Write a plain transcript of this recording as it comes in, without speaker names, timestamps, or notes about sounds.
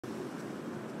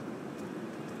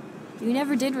You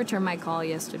never did return my call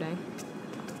yesterday.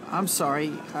 I'm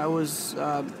sorry. I was,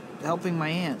 helping my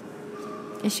aunt.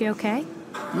 Is she okay?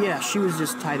 Yeah, she was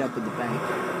just tied up at the bank.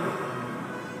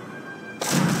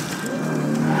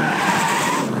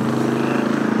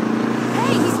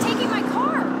 Hey, he's taking my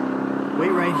car! Wait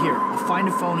right here. I'll find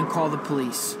a phone and call the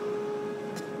police.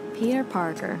 Peter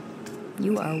Parker,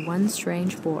 you are one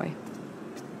strange boy.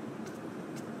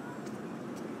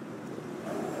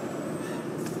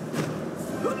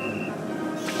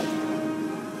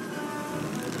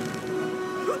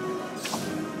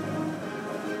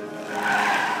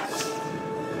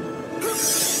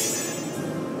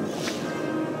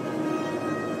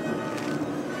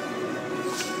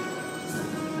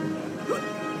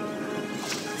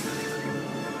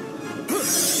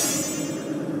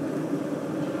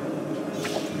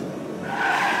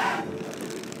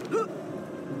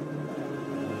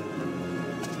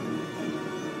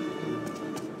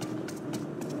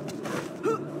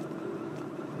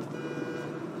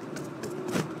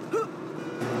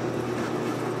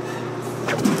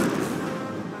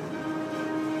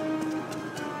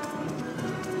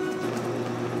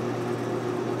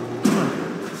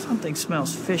 Something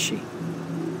smells fishy.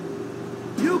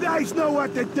 You guys know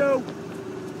what to do!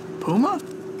 Puma?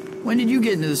 When did you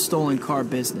get into the stolen car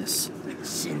business?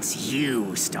 Since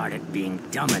you started being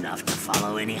dumb enough to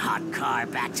follow any hot car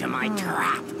back to my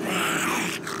trap.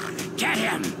 Get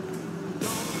him!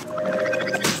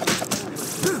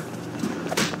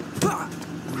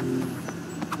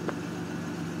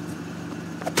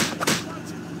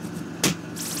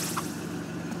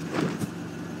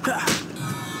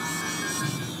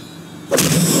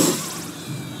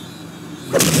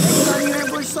 Starting to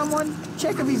ambush someone?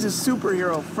 Check if he's a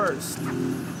superhero first.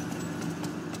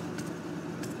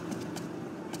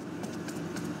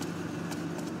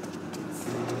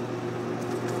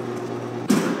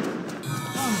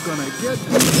 I'm gonna get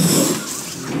you!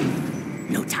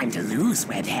 No time to lose,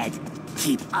 Webhead.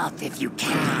 Keep up if you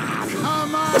can.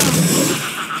 Come on!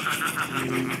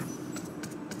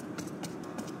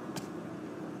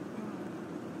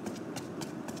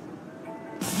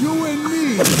 You and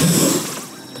me!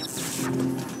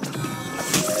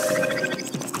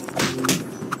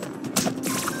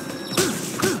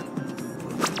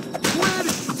 Quit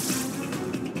it!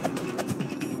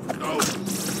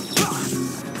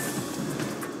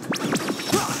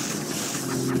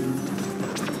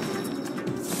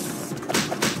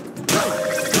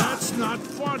 That's not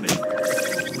funny!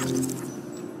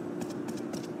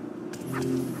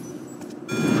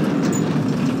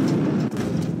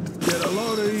 Get a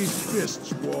load of these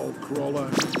fists, wall crawler.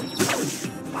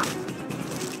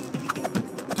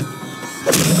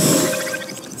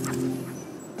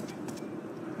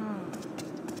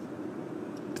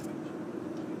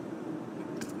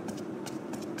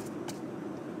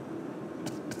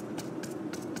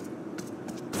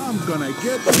 I'm gonna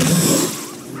get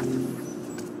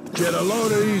a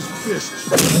load of these fists.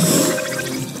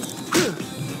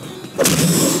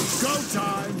 Go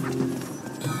time!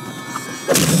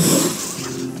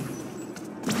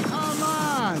 Come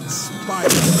on,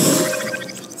 Spider!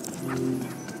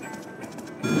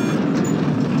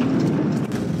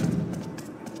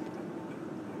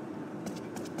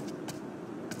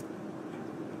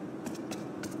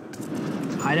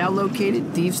 Hideout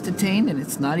located, thieves detained, and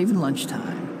it's not even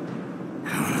lunchtime.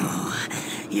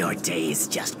 Your day's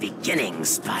just beginning,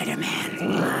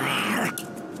 Spider-Man.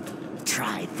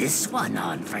 Try this one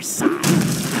on for size.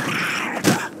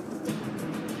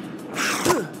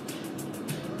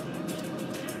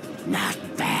 Not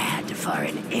bad for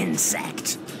an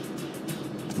insect.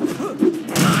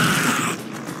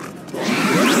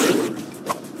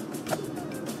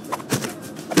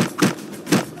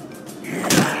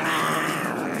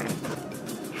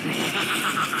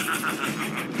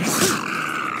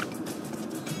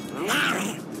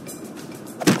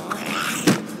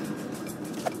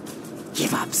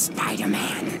 Give up,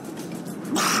 Spider-Man.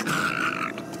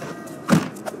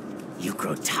 You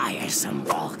grow tiresome,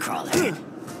 wall crawler.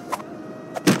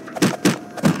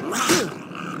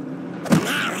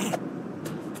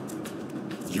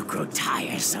 You grow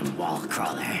tiresome, wall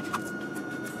crawler.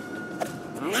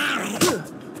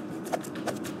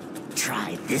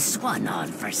 Try this one on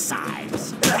for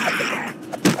size.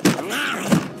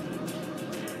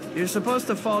 You're supposed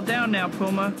to fall down now,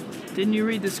 Puma. Didn't you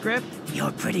read the script?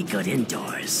 You're pretty good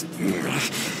indoors.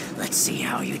 Let's see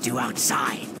how you do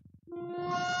outside.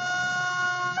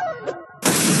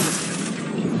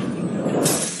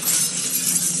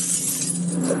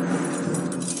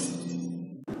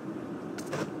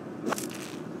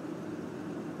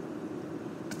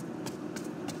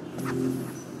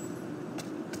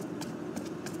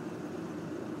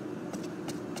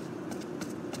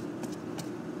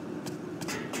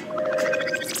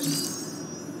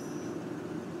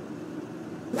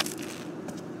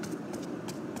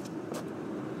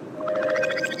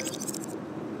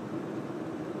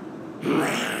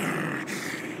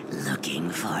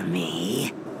 for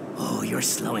me? Oh, you're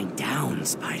slowing down,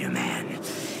 Spider-Man.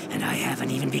 And I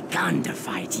haven't even begun to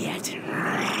fight yet.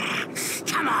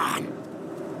 Come on!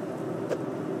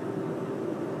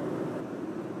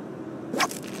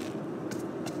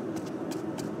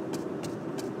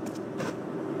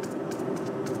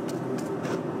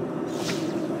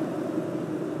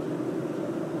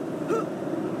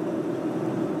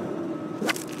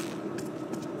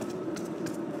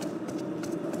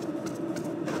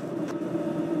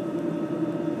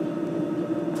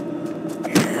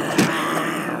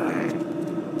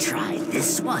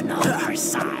 This one on for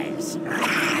size.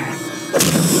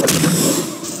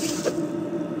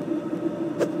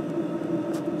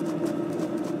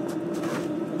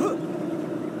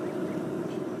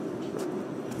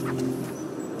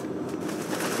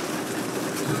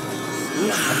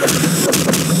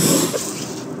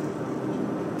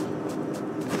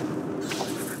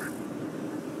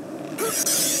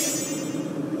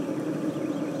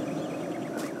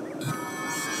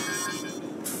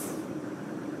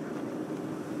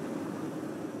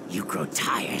 You grow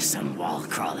tiresome, wall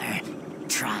crawler.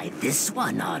 Try this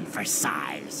one on for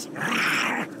size.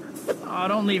 Oh,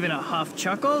 don't leave in a huff,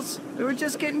 Chuckles. We were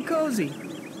just getting cozy.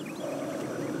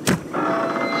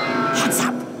 Heads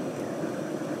up!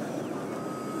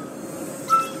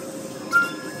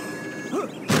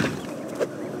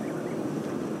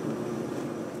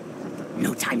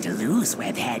 No time to lose,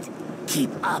 Webhead. Keep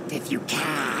up if you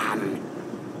can.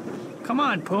 Come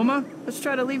on, Puma. Let's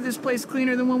try to leave this place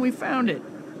cleaner than when we found it.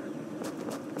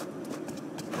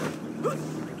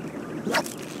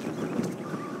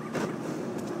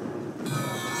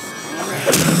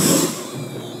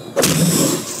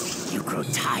 You grow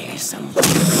tiresome.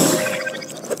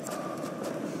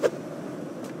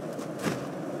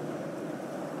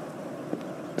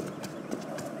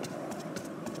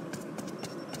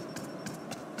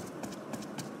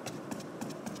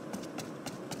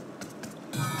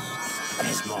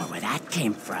 There's more where that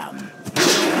came from.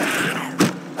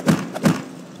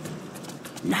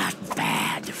 Not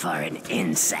bad for an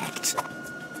insect.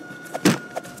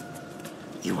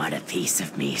 You want a piece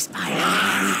of me,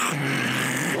 Spider-Man?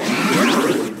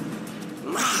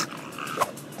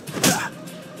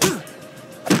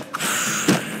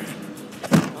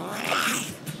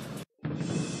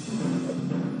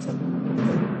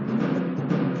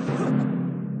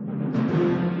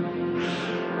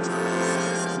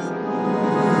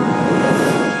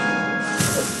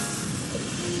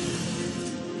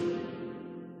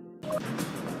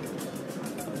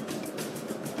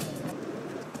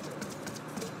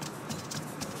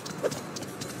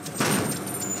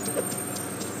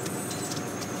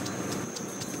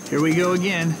 Here we go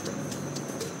again.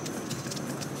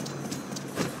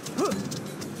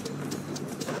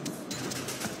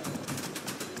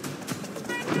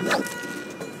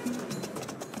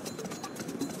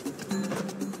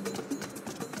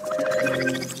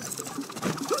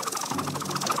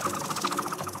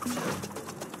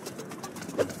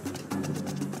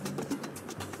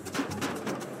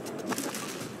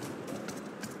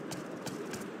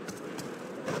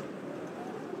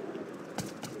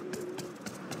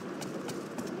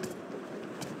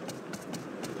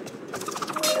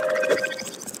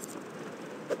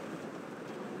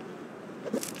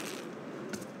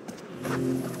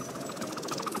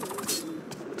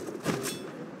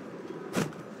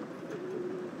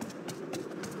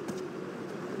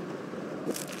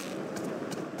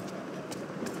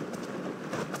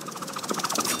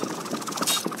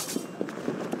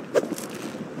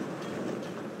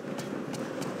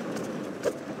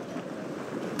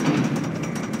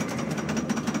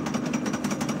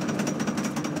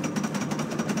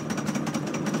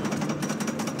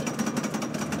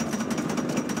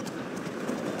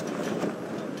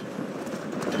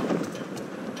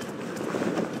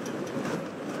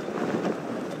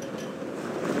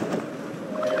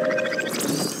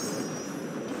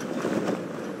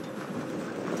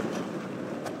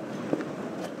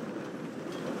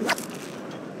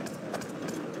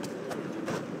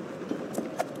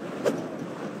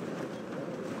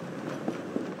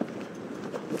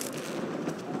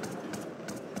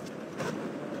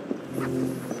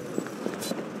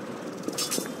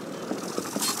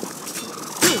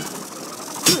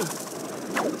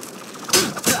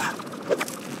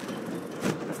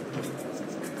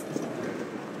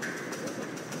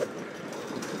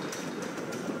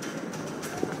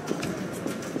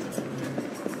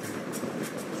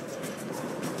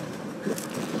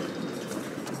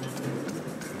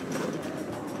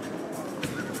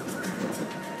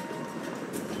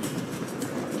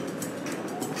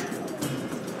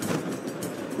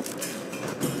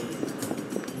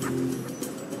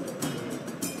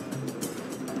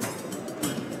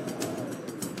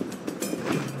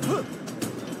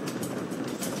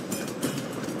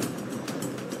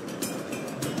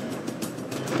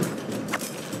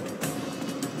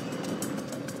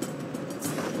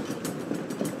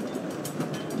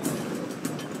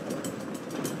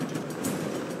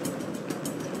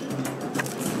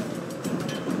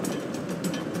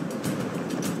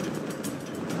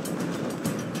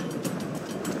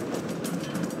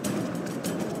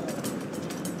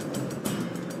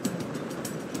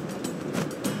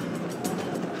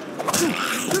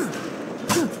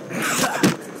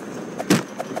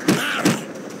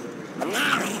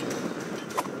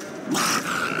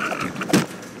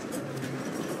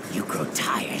 You grow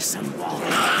tiresome, Walt.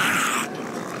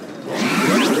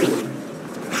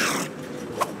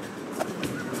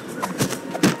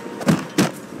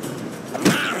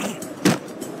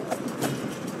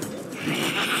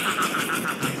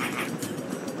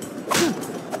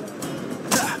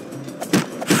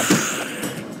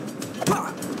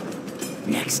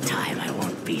 Next time I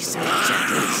won't be so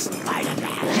gentle, Spider-Man.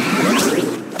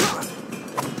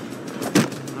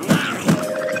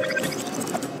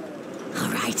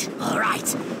 All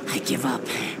right, I give up.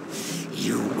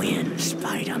 You win,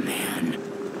 Spider-Man.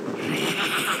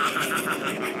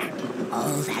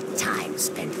 All that time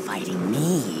spent fighting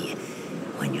me,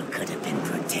 when you could have been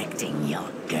protecting your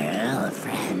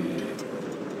girlfriend.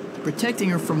 Protecting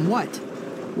her from what?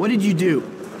 What did you do?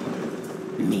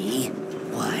 Me?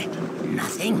 Why,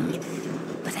 nothing.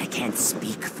 But I can't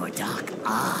speak for Doc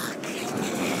Ock.